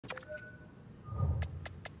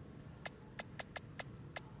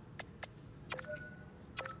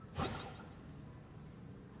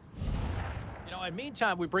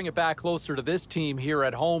Meantime, we bring it back closer to this team here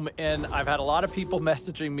at home, and I've had a lot of people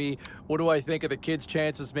messaging me, what do I think of the kid's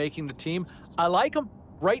chances making the team? I like him.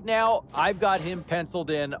 Right now, I've got him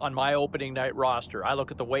penciled in on my opening night roster. I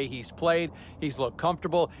look at the way he's played. He's looked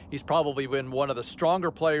comfortable. He's probably been one of the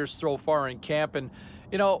stronger players so far in camp. And,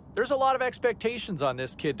 you know, there's a lot of expectations on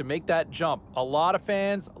this kid to make that jump. A lot of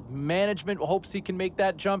fans, management hopes he can make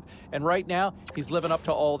that jump. And right now, he's living up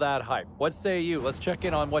to all that hype. What say you? Let's check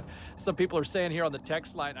in on what some people are saying here on the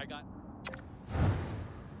text line.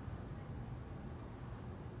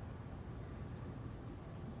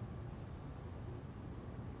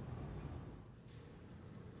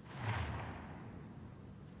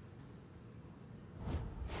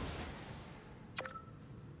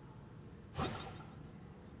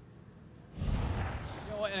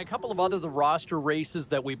 And a couple of other the roster races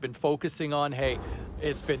that we've been focusing on. Hey,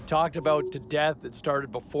 it's been talked about to death. It started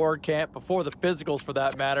before camp, before the physicals for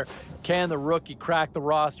that matter. Can the rookie crack the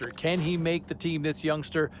roster? Can he make the team, this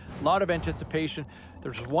youngster? A lot of anticipation.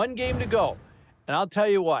 There's one game to go. And I'll tell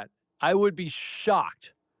you what, I would be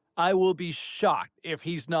shocked. I will be shocked if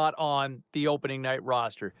he's not on the opening night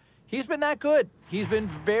roster. He's been that good. He's been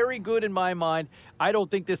very good in my mind. I don't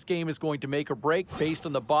think this game is going to make or break based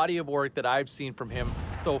on the body of work that I've seen from him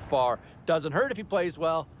so far. Doesn't hurt if he plays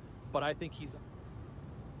well, but I think he's...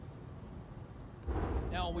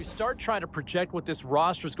 Now, when we start trying to project what this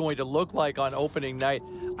roster is going to look like on opening night,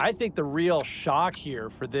 I think the real shock here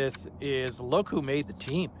for this is look who made the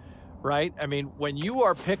team, right? I mean, when you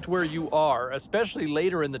are picked where you are, especially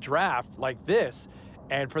later in the draft like this,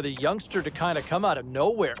 and for the youngster to kind of come out of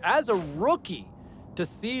nowhere as a rookie to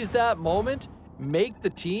seize that moment, make the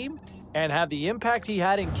team, and have the impact he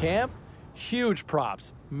had in camp, huge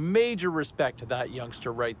props. Major respect to that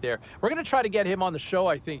youngster right there. We're going to try to get him on the show,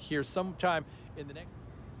 I think, here sometime in the next...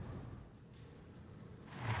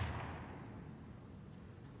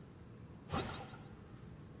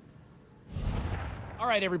 All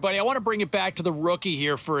right, everybody, I want to bring it back to the rookie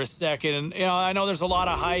here for a second. And, you know, I know there's a lot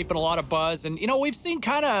of hype and a lot of buzz. And, you know, we've seen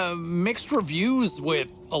kind of mixed reviews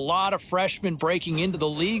with a lot of freshmen breaking into the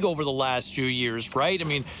league over the last few years, right? I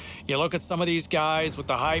mean, you look at some of these guys with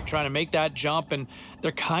the hype trying to make that jump, and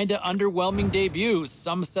they're kind of underwhelming debuts.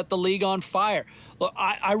 Some set the league on fire. Look,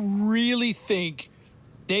 I really think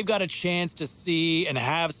they've got a chance to see and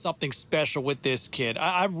have something special with this kid.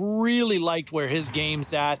 I've really liked where his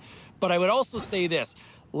game's at. But I would also say this,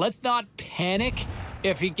 let's not panic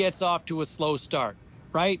if he gets off to a slow start,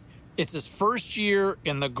 right? It's his first year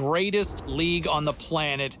in the greatest league on the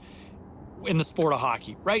planet in the sport of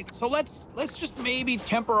hockey, right? So let's just maybe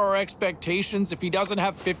temper our expectations. If he doesn't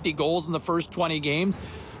have 50 goals in the first 20 games,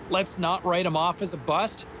 let's not write him off as a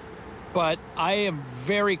bust. But I am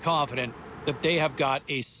very confident that they have got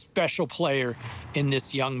a special player in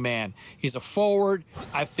this young man. He's a forward.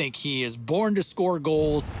 I think he is born to score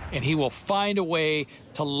goals, and he will find a way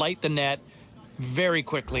to light the net very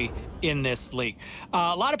quickly in this league.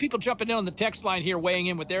 A lot of people jumping in on the text line here, weighing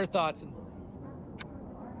in with their thoughts.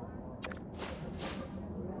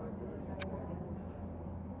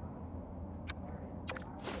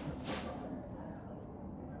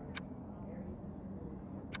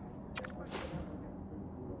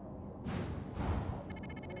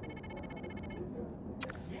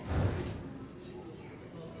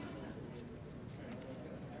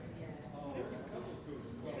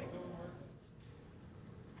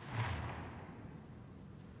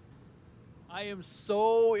 I am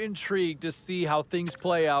so intrigued to see how things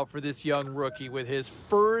play out for this young rookie with his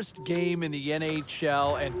first game in the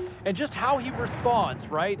NHL and just how he responds,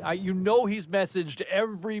 right? You know he's messaged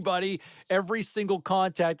everybody, every single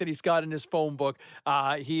contact that he's got in his phone book.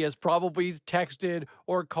 He has probably texted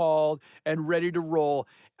or called and ready to roll.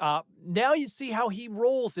 Now you see how he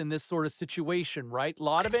rolls in this sort of situation, right? A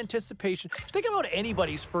lot of anticipation. Think about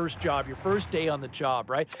anybody's first job, your first day on the job,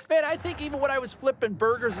 right? Man, I think even when I was flipping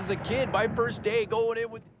burgers as a kid, my first day going in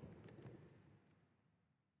with...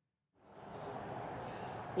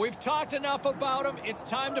 We've talked enough about him. It's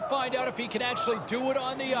time to find out if he can actually do it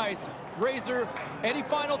on the ice. Razor, any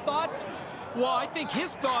final thoughts? Well, I think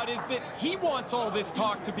his thought is that he wants all this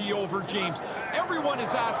talk to be over, James. Everyone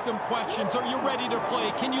has asked him questions. Are you ready to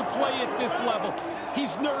play? Can you play at this level?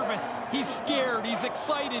 He's nervous. He's scared. He's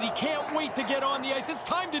excited. He can't wait to get on the ice. It's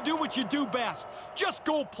time to do what you do best. Just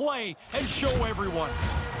go play and show everyone.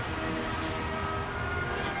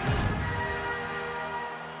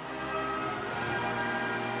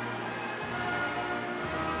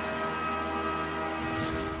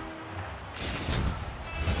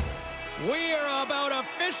 We are about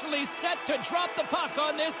officially set to drop the puck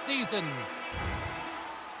on this season.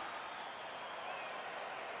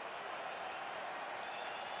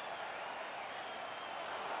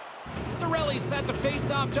 Cirelli set the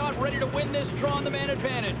face-off dot, ready to win this draw on the man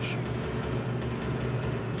advantage.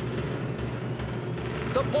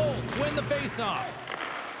 The Bolts win the face-off.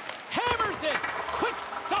 Hammers it! Quick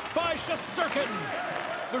stop by Shesterkin.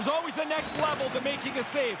 There's always a next level to making a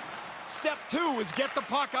save. Step 2 is get the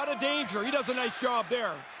puck out of danger. He does a nice job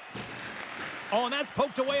there. Oh, and that's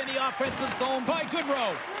poked away in the offensive zone by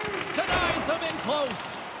Goodrow. Denies him in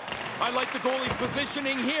close. I like the goalie's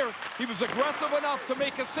positioning here. He was aggressive enough to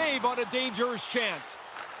make a save on a dangerous chance.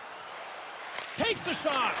 Takes a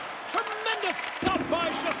shot. Tremendous stop by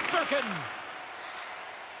Shesterkin.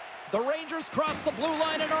 The Rangers cross the blue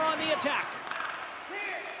line and are on the attack.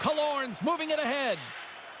 Killorn's moving it ahead.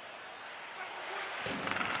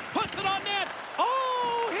 Puts it on net.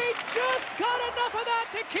 Oh, he just got enough of that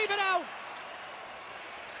to keep it out.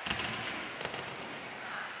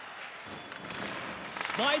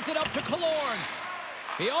 Slides it up to Killorn.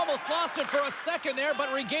 He almost lost it for a second there,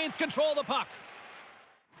 but regains control of the puck.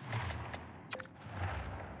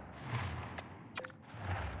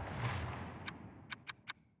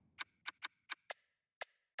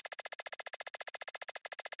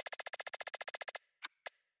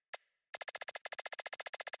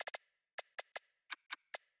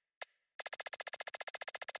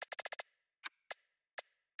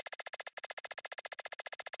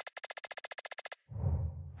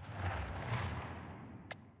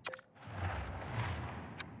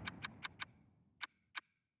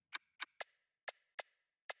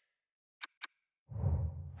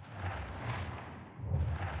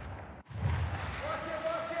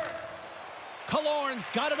 Killorn's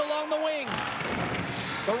got it along the wing.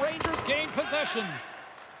 The Rangers gain possession.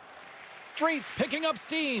 Streets picking up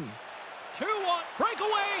steam. 2-1,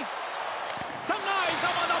 breakaway. Denies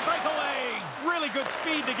him on the breakaway. Really good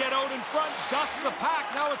speed to get out in front. Dusts the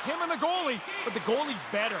pack. Now it's him and the goalie. But the goalie's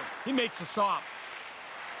better. He makes the stop.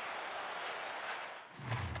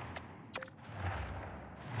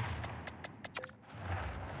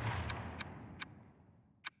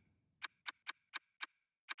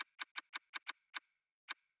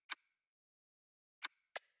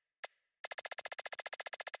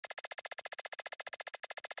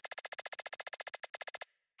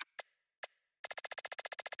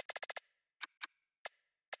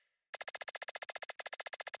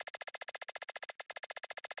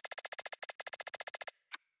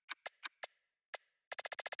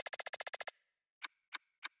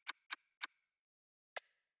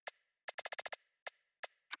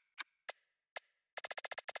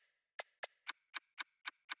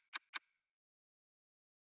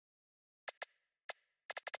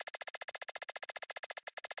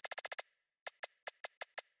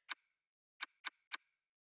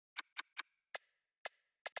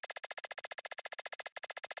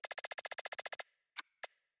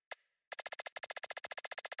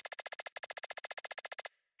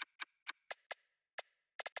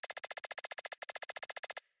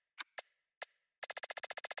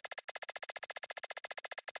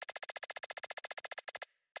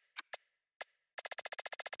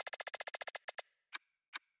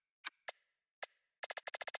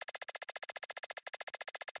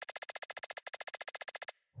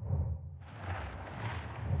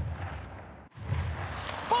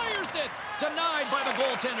 It. Denied by the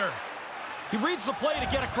goaltender. He reads the play to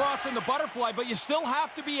get across in the butterfly, but you still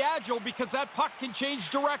have to be agile because that puck can change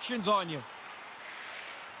directions on you.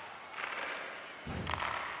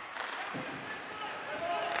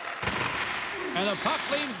 And the puck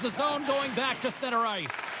leaves the zone going back to center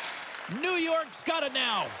ice. New York's got it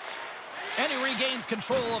now. And he regains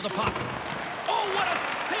control of the puck. Oh, what a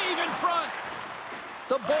save in front.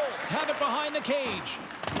 The Bolts have it behind the cage.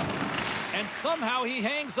 And somehow he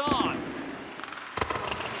hangs on.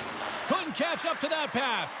 Couldn't catch up to that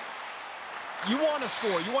pass. You want to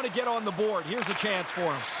score. You want to get on the board. Here's a chance for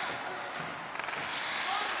him.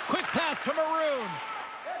 Quick pass to Maroon.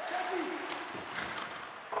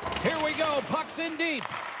 Here we go. Puck's in deep.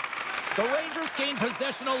 The Rangers gain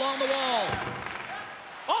possession along the wall.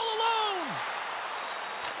 All alone.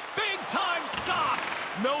 Big time stop.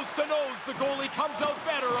 Nose to nose. The goalie comes out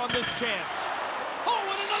better on this chance. Oh,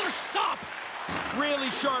 and another stop.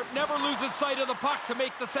 Really sharp. Never loses sight of the puck to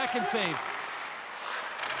make the second save.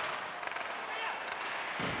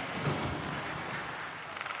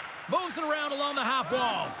 Moves it around along the half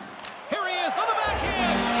wall. Here he is on the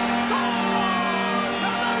backhand. Scores!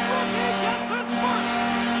 And the rookie gets his first.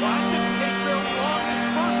 Well, that didn't take very long. His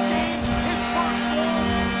first game, his first goal.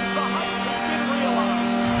 The hype has been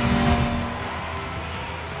realized.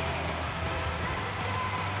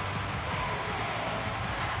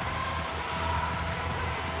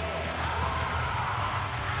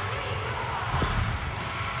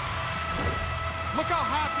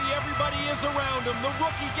 everybody is around him. The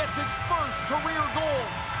rookie gets his first career goal,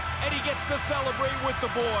 and he gets to celebrate with the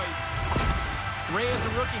boys. Ray, as a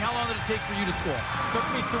rookie, how long did it take for you to score? Took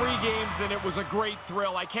me 3 games, and it was a great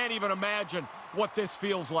thrill. I can't even imagine what this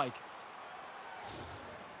feels like.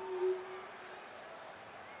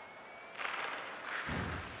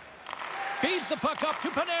 Feeds the puck up to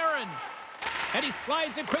Panarin. And he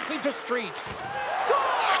slides it quickly to Street.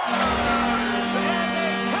 Scores! And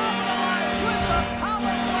they capitalize with the power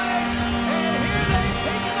play. And here they've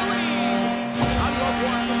taken the lead. I love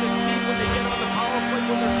watching this team when they get on the power play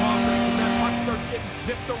when they're confident, because that puck starts getting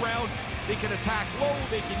zipped around. They can attack low.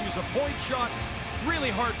 They can use a point shot. Really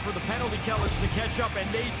hard for the penalty killers to catch up, and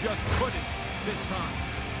they just couldn't this time.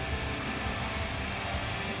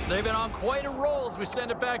 They've been on quite a roll as we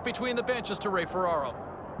send it back between the benches to Ray Ferraro.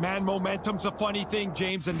 Man, momentum's a funny thing,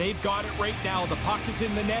 James, and they've got it right now. The puck is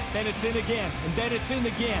in the net, then it's in again, and then it's in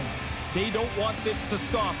again. They don't want this to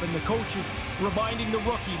stop, and the coach is reminding the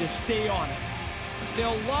rookie to stay on it.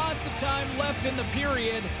 Still lots of time left in the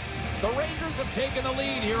period. The Rangers have taken the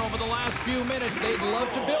lead here over the last few minutes. They'd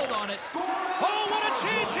love to build on it. Oh, what a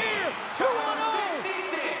chance here! 2-on-0!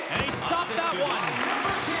 And he stopped that one.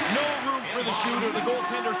 No room for the shooter. The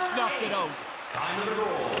goaltender snuffed it out. Time of the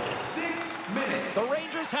goal, 6 minutes. The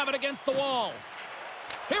Rangers have it against the wall.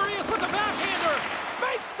 Here he is with the backhander.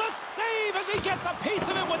 Makes the save as he gets a piece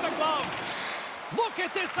of it with the glove. Look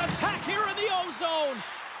at this attack here in the O-zone.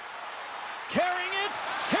 Carrying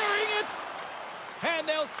it, and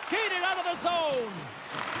they'll skate it out of the zone.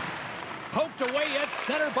 Poked away at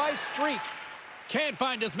center by Street. Can't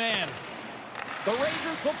find his man. The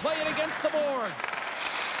Rangers will play it against the boards.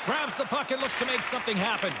 Grabs the puck and looks to make something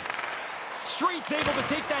happen. Street's able to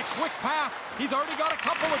take that quick pass. He's already got a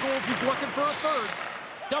couple of goals. He's looking for a third.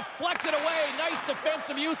 Deflected away. Nice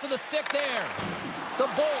defensive use of the stick there. The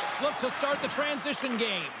Bolts look to start the transition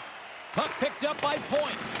game. Puck picked up by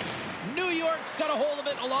Point. New York's got a hold of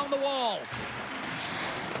it along the wall.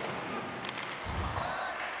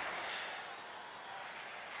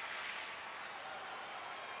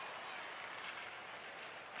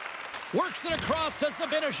 Works it across to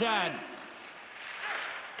Zibanejad.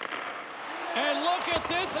 And look at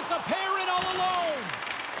this, it's a pair in all alone.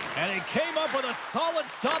 And he came up with a solid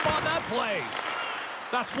stop on that play.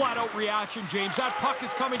 That's flat-out reaction, James. That puck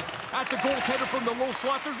is coming at the goaltender from the low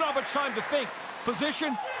slot. There's not much time to think.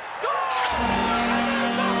 Position. Score! And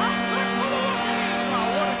there's the hat trick for the rookie!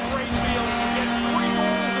 Oh, what a great feeling to get 3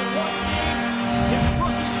 goals in 1 game. His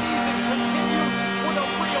rookie season continues with a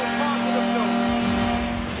real positive note.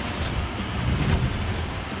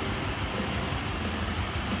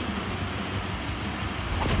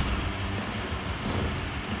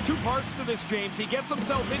 Two parts to this, James. He gets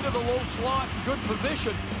himself into the low slot, good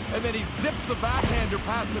position, and then he zips a backhander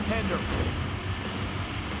past the tender.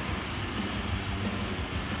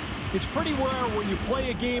 It's pretty rare when you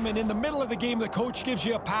play a game and in the middle of the game the coach gives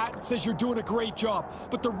you a pat and says you're doing a great job.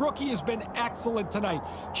 But the rookie has been excellent tonight.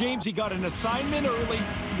 James, he got an assignment early.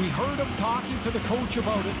 We heard him talking to the coach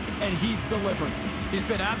about it, and he's delivered. He's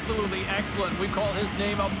been absolutely excellent. We call his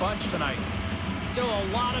name a bunch tonight. Still a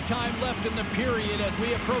lot of time left in the period as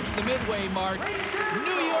we approach the midway mark.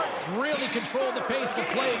 New York's really controlled the pace of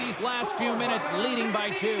play these last few minutes, leading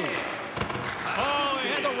by 2. Oh, he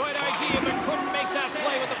had the right idea, but couldn't make that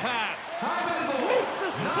play with the pass. Makes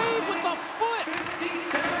the save with the foot.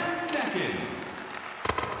 57 seconds.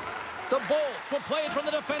 The Bolts will play it from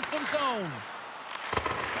the defensive zone.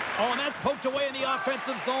 Oh, and that's poked away in the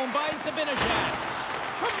offensive zone by Zibanejad.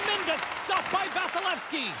 Tremendous stuff by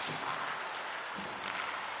Vasilevsky.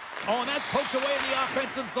 Oh, and that's poked away in the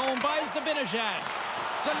offensive zone by Zibanejad.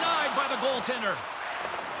 Denied by the goaltender.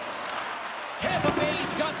 Tampa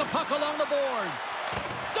Bay's got the puck along the boards.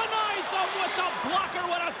 Denies them with the blocker.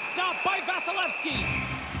 What a stop by Vasilevsky.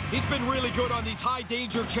 He's been really good on these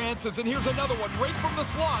high-danger chances, and here's another one right from the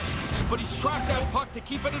slot. But he's tracked that puck to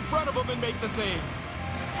keep it in front of him and make the save.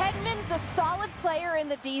 Hedman's a solid player in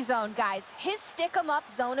the D-zone, guys. His stick-em-up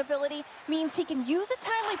zone ability means he can use a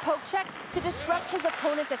timely poke check to disrupt his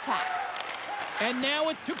opponent's attack. And now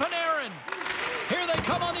it's to Panarin. Here they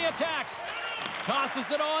come on the attack. Tosses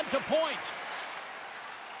it on to Point.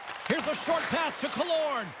 Here's a short pass to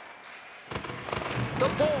Killorn. The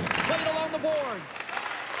Bolts played along the boards.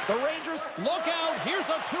 The Rangers, look out. Here's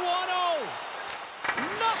a 2-on-0.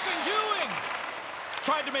 Nothing doing.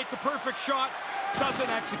 Tried to make the perfect shot. Doesn't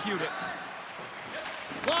execute it.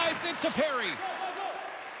 Slides it to Perry.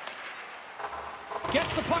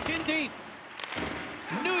 Gets the puck in deep.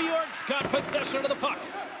 New York's got possession of the puck.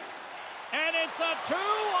 And it's a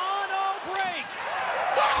 2-on-0 break.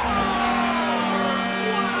 Scores!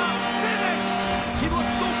 What a finish! He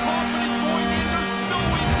looks so calm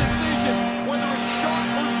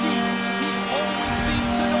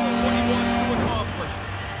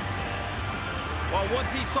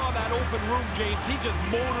that open room, James. He just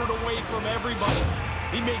motored away from everybody.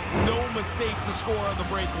 He makes no mistake to score on the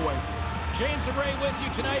breakaway. James and Ray with you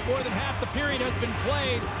tonight. More than half the period has been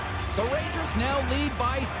played. The Rangers now lead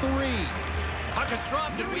by 3. Puck is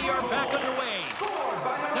dropped, and we are back underway.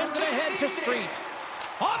 Sends it ahead to Street.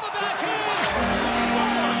 On the backhand!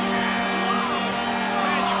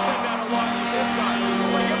 Man, you said that a lot with this guy.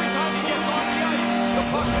 It's like every time he gets off the ice, the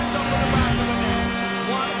puck ends up in the back of the net.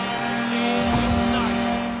 What is nuts?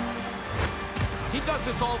 He does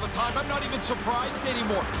this all the time. I'm not even surprised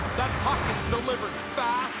anymore. That puck is delivered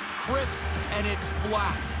fast, crisp, and it's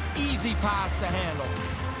flat. Easy pass to handle.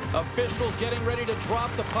 Officials getting ready to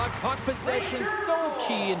drop the puck. Puck possession so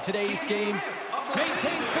key in today's game.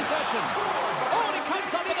 Maintains possession. Oh, and it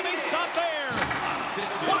comes up with a big stop there.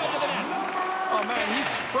 Wide of the net. Oh, man,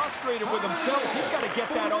 he's frustrated with himself. He's got to get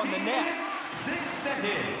that on the net. 6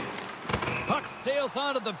 seconds. Puck sails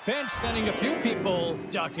onto the bench, sending a few people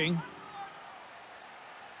ducking.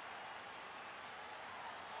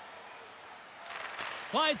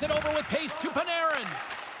 Slides it over with pace to Panarin.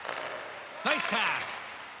 Nice pass.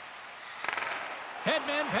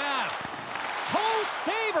 Headman pass. Toe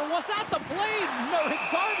saver. Was that the blade? No,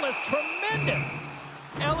 regardless, tremendous.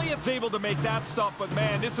 Elliott's able to make that stop, but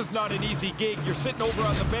man, this is not an easy gig. You're sitting over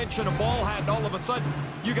on the bench in a ball hat, and all of a sudden,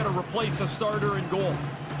 you got to replace a starter in goal.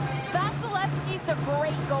 Vasilevsky's a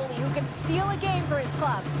great goalie who can steal a game for his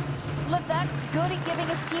club. Levesque's good at giving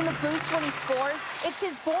his team a boost when he scores. It's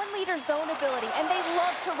his born leader zone ability, and they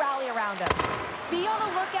love to rally around him. Be on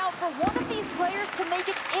the lookout for one of these players to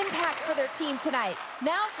make an impact for their team tonight.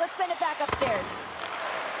 Now, let's send it back upstairs.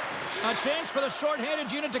 A chance for the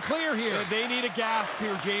short-handed unit to clear here. They need a gasp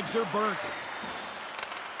here, James. They're burnt.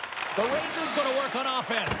 The Rangers going to work on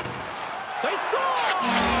offense. They score!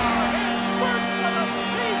 His first of the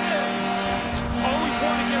season! Always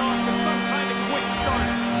want to get off to some kind of quick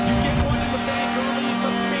start. You get one in the bank early, it's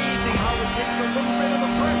amazing how it takes a little bit of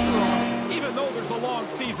the pressure off, even though there's a long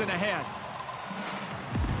season ahead.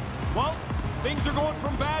 Well, things are going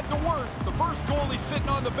from bad to worse. The first goalie's sitting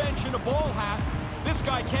on the bench in a ball hat. This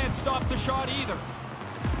guy can't stop the shot either.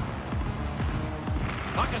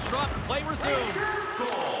 Puck is dropped, play resumes.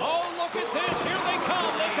 Oh, look at this, here they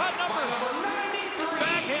come, they've got numbers.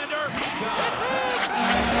 Backhander, it's in!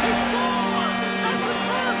 He scores! That's his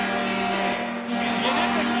first! You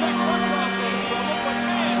didn't expect much offense from him, but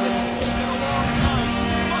man, this is taking a long time.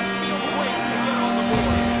 He must feel great to get on the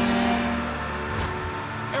board.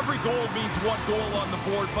 Every goal means one goal on the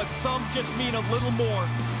board, but some just mean a little more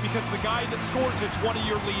because the guy that scores it's one of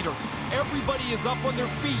your leaders. Everybody is up on their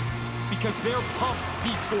feet because they're pumped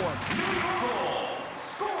he scored.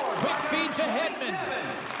 Quick feed to Hedman.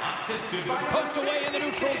 Poked away in the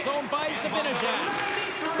neutral zone by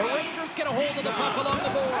Zibanejad. The Rangers get a hold of the puck along the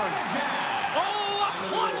boards. Oh, a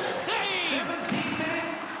clutch save!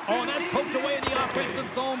 Oh, and that's poked away in the offensive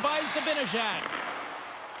zone by Zibanejad.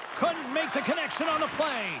 Couldn't make the connection on the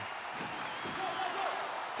play.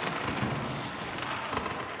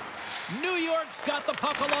 New York's got the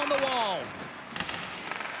puck along the wall.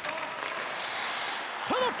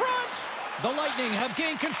 To the front! The Lightning have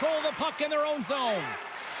gained control of the puck in their own zone.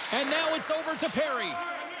 And now it's over to Perry.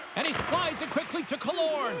 And he slides it quickly to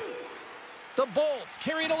Killorn. The Bolts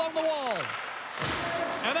carry it along the wall.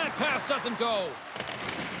 And that pass doesn't go.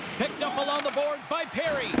 Picked up along the boards by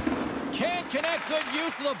Perry. Can't connect. Good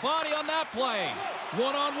use of the body on that play.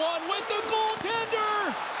 One-on-one with the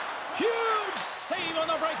goaltender. Huge save on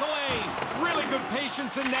the breakaway. Really good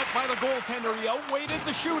patience in net by the goaltender. He outweighted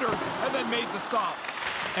the shooter and then made the stop.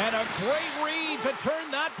 And a great read to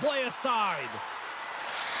turn that play aside.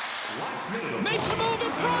 Makes a move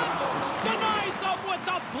in front. Denies him with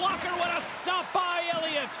the blocker. What a stop by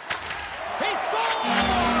Elliott. He scores!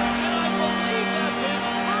 And I believe that's his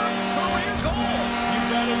first career goal. You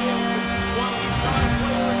bet it is. While he's not a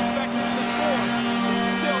player expected to score, it's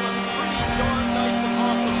still a pretty darn nice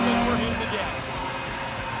accomplishment for him to get.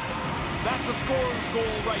 That's a scorer's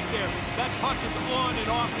goal right there. That puck is on and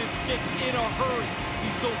off his stick in a hurry.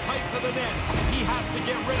 He's so tight to the net, he has to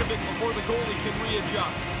get rid of it before the goalie can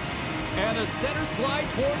readjust. And the centers glide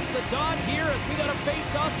towards the dot here as we got a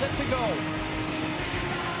face-off set to go.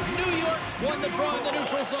 New York's won the draw in the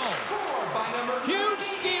neutral zone. Huge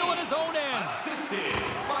steal at his own end.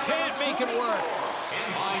 Can't make it work.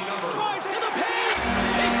 Drives to the paint.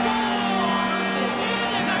 He scores! It's in,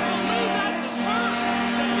 and I believe that's his first.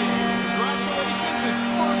 Congratulations, his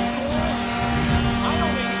first goal. I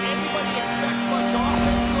don't think anybody expects much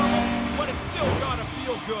offense from him, but it's still gotta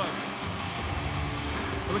feel good.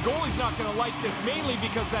 Well, the goalie's not going to like this, mainly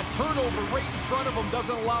because that turnover right in front of him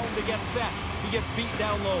doesn't allow him to get set. He gets beat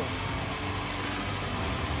down low.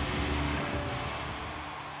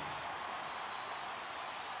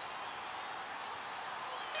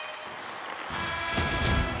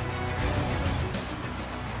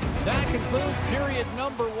 concludes period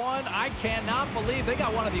number 1. I cannot believe they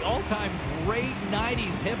got one of the all-time great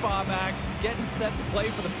 90s hip-hop acts getting set to play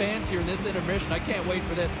for the fans here in this intermission. I can't wait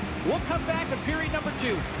for this. We'll come back with period number 2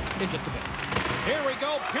 in just a bit. Here we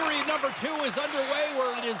go. Period number 2 is underway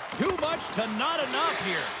where it is too much to not enough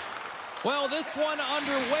here. Well, this one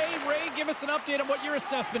underway. Ray, give us an update on what your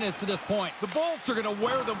assessment is to this point. The Bolts are going to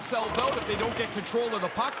wear themselves out if they don't get control of the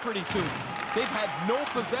puck pretty soon. They've had no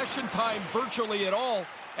possession time virtually at all,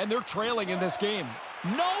 and they're trailing in this game.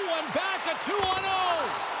 No one back, a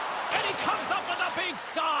 2-on-0. And he comes up with a big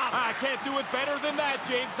stop. I can't do it better than that,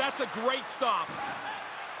 James. That's a great stop.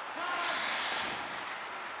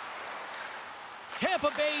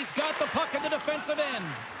 Tampa Bay's got the puck in the defensive end.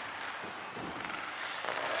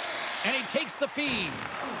 And he takes the feed.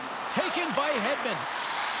 Taken by Hedman.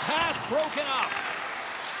 Pass broken up.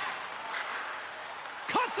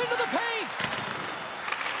 Cuts into the paint.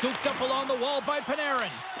 Scooped up along the wall by Panarin.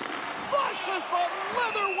 Flushes the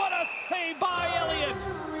leather. What a save by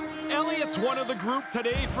Elliott. Elliott's one of the group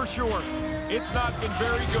today for sure. It's not been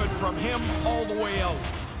very good from him all the way out.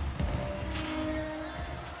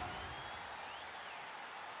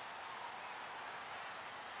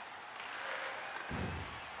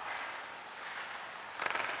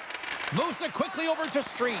 Moves it quickly over to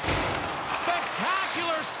Street.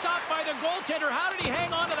 Spectacular stop by the goaltender. How did he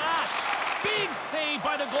hang on to that? Big save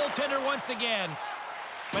by the goaltender once again.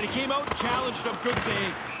 But he came out and challenged him. Good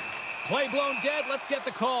save. Play blown dead. Let's get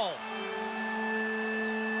the call.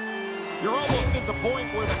 You're almost at the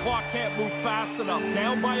point where the clock can't move fast enough.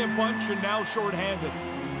 Down by a bunch and now shorthanded.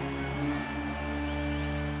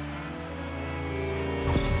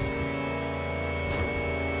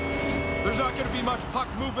 There's not going to be much puck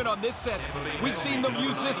movement on this set. We've seen them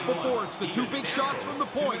use this before. It's the two big shots from the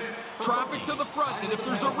point, traffic to the front, and if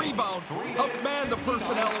there's a rebound, outman the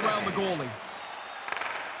personnel around the goalie.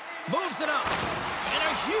 Moves it up. And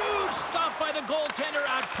a huge stop by the goaltender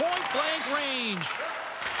at point-blank range.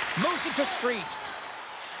 Moves it to Street.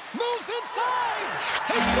 Moves inside.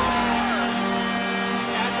 He scores!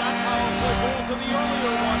 Add that powerful goal to the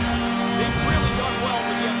earlier one. They've really done well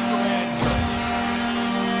with the extra man here.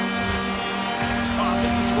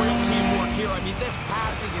 This is real teamwork here. I mean, this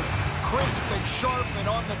passing is crisp and sharp and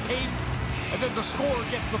on the tape. And then the scorer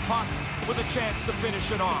gets the puck with a chance to finish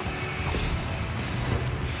it off.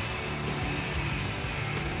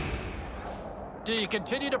 Do you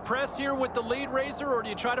continue to press here with the lead raiser, or do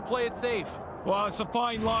you try to play it safe? Well, it's a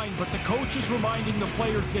fine line, but the coach is reminding the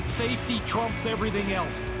players that safety trumps everything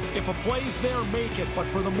else. If a play's there, make it. But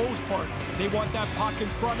for the most part, they want that puck in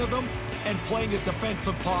front of them and playing a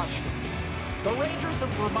defensive posture. The Rangers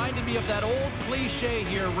have reminded me of that old cliche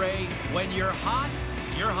here, Ray. When you're hot,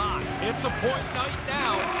 you're hot. It's a point night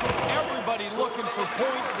now. Everybody looking for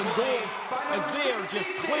points and goals as they are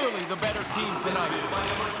just clearly the better team tonight.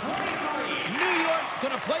 New York's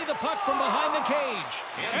going to play the puck from behind the cage.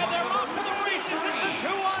 And they're off to the races. It's a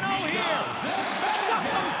 2-on-0 here. Shuts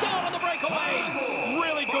them down on the breakaway.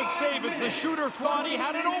 Really good save as the shooter thought he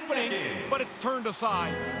had an opening, but it's turned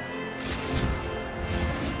aside.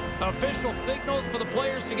 Official signals for the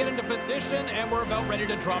players to get into position, and we're about ready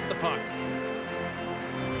to drop the puck.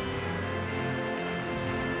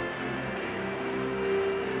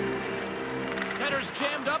 Center's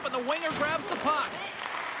jammed up, and the winger grabs the puck.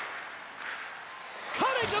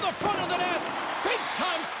 Cutting to the front of the net.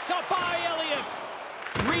 Big-time stop by Elliott.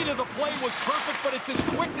 Read of the play was perfect, but it's his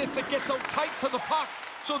quickness that gets out tight to the puck,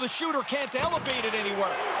 so the shooter can't elevate it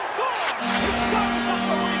anywhere. Score! He comes up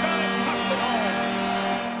the rebound and tucks it home.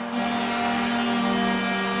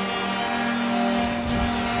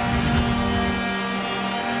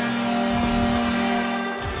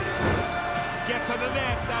 Get to the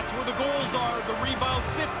net. That's where the goals are. The rebound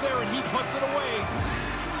sits there, and he puts it away.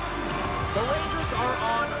 The Rangers are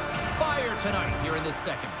on fire tonight here in this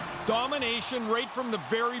second. Domination right from the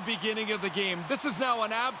very beginning of the game. This is now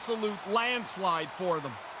an absolute landslide for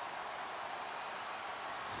them.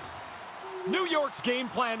 New York's game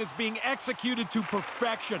plan is being executed to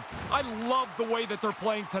perfection. I love the way that they're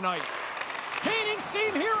playing tonight. Gaining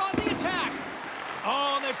steam here on the attack.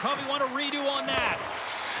 Oh, and they probably want to redo on that.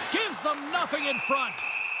 Gives them nothing in front.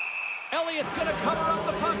 Elliott's going to cover up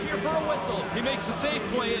the puck here for a whistle. He makes a safe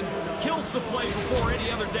play and kills the play before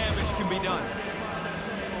any other damage can be done.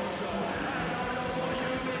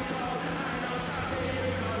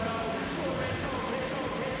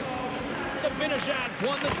 Sabinajad's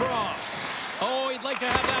won the draw. Oh, he'd like to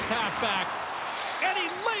have that pass back. And he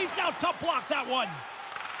lays out to block that one.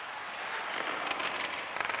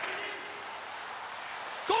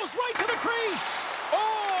 Goes right to the crease.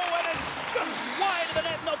 Oh, and it's just wide of the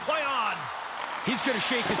net, and they'll play on. He's going to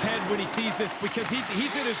shake his head when he sees this because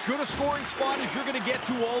he's in as good a scoring spot as you're going to get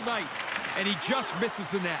to all night. And he just misses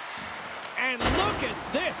the net. And look at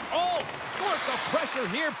this. All sorts of pressure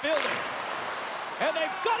here building. And they've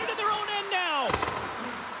got it in their own end now.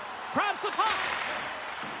 Grabs the puck.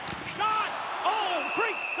 Shot. Oh,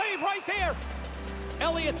 great save right there.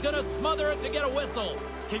 Elliott's going to smother it to get a whistle.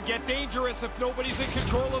 Can get dangerous if nobody's in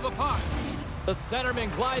control of the puck. The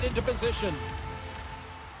centermen glide into position.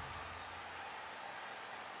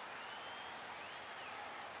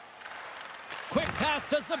 Quick pass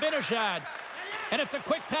to Zibanejad. And it's a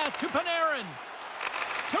quick pass to Panarin.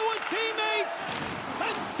 To his teammate.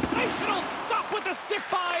 Sensational stop with the stick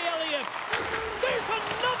by Elliott. There's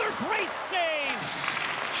another great save.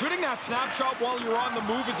 Shooting that snapshot while you're on the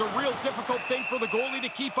move is a real difficult thing for the goalie to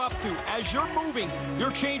keep up to. As you're moving,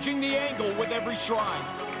 you're changing the angle with every stride.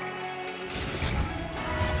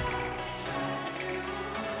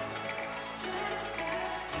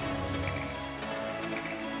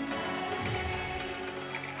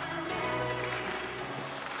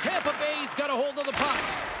 Tampa Bay's got a hold of the puck.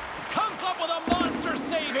 Comes up with a monster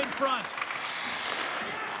save in front.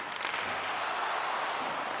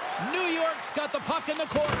 New York's got the puck in the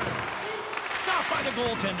corner. Stopped by the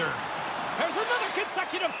goaltender. There's another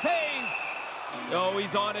consecutive save. Oh,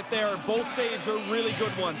 he's on it there. Both saves are really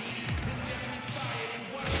good ones.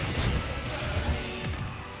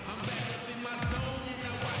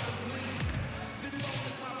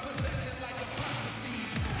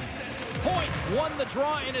 Points won the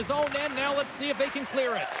draw in his own end. Now let's see if they can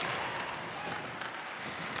clear it.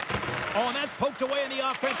 Oh, and that's poked away in the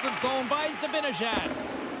offensive zone by Zibanejad.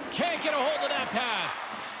 Can't get a hold of that pass.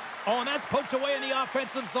 Oh, and that's poked away in the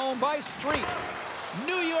offensive zone by Street.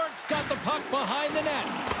 New York's got the puck behind the net.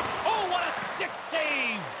 Oh, what a stick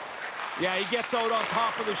save. Yeah, he gets out on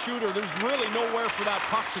top of the shooter. There's really nowhere for that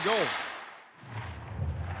puck to go.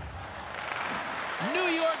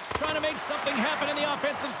 New York's trying to make something happen in the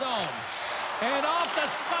offensive zone. And off the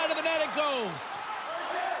side of the net it goes.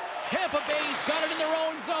 Tampa Bay's got it in their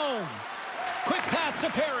own zone. Quick pass to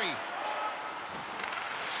Perry.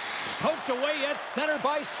 Poked away at center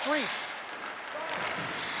by Street.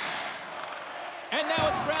 And now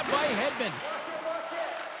it's grabbed by Hedman.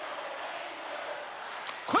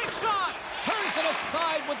 Quick shot. Turns it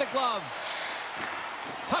aside with the glove.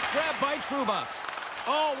 Puck grabbed by Trouba.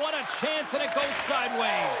 Oh, what a chance, and it goes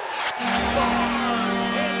sideways.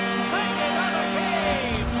 It's taken out of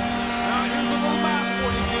game. Now here's a little math for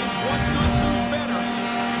you, James. One's good, two's better.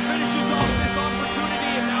 He finishes off this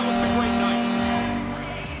opportunity, and now it's a great night.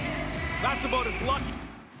 That's about as lucky.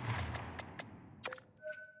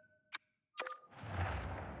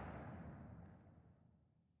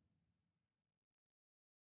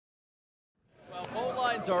 Well, phone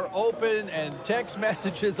lines are open and text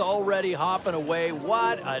messages already hopping away.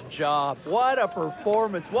 What a job. What a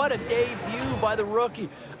performance. What a debut by the rookie.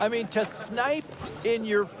 I mean, to snipe in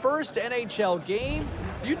your first NHL game,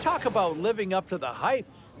 you talk about living up to the hype.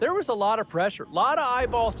 There was a lot of pressure, a lot of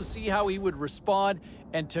eyeballs to see how he would respond.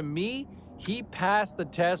 And to me, he passed the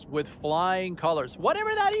test with flying colors. Whatever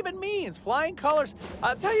that even means, flying colors.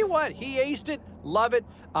 I'll tell you what, he aced it, love it,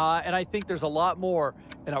 and I think there's a lot more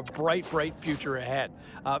and a bright, bright future ahead.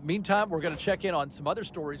 Meantime, we're going to check in on some other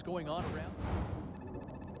stories going on around.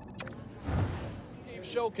 Game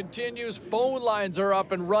show continues. Phone lines are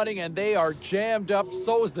up and running, and they are jammed up.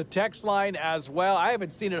 So is the text line as well. I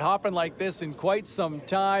haven't seen it hopping like this in quite some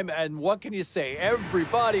time, and what can you say?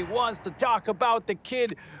 Everybody wants to talk about the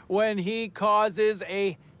kid when he causes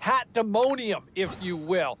a hat-demonium, if you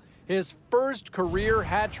will. His first career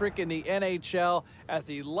hat trick in the NHL as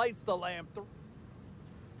he lights the lamp.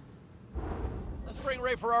 Let's bring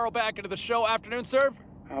Ray Ferraro back into the show. Afternoon, sir.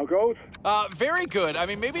 How goes? Very good. I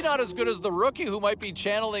mean, maybe not as good as the rookie who might be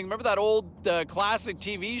channeling. Remember that old classic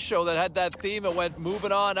TV show that had that theme that went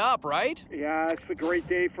moving on up, right? Yeah, it's a great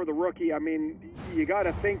day for the rookie. I mean, you got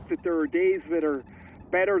to think that there are days that are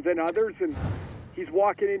better than others, and he's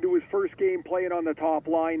walking into his first game playing on the top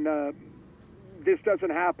line. This doesn't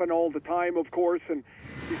happen all the time, of course, and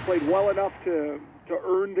he's played well enough to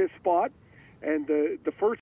earn this spot. And the first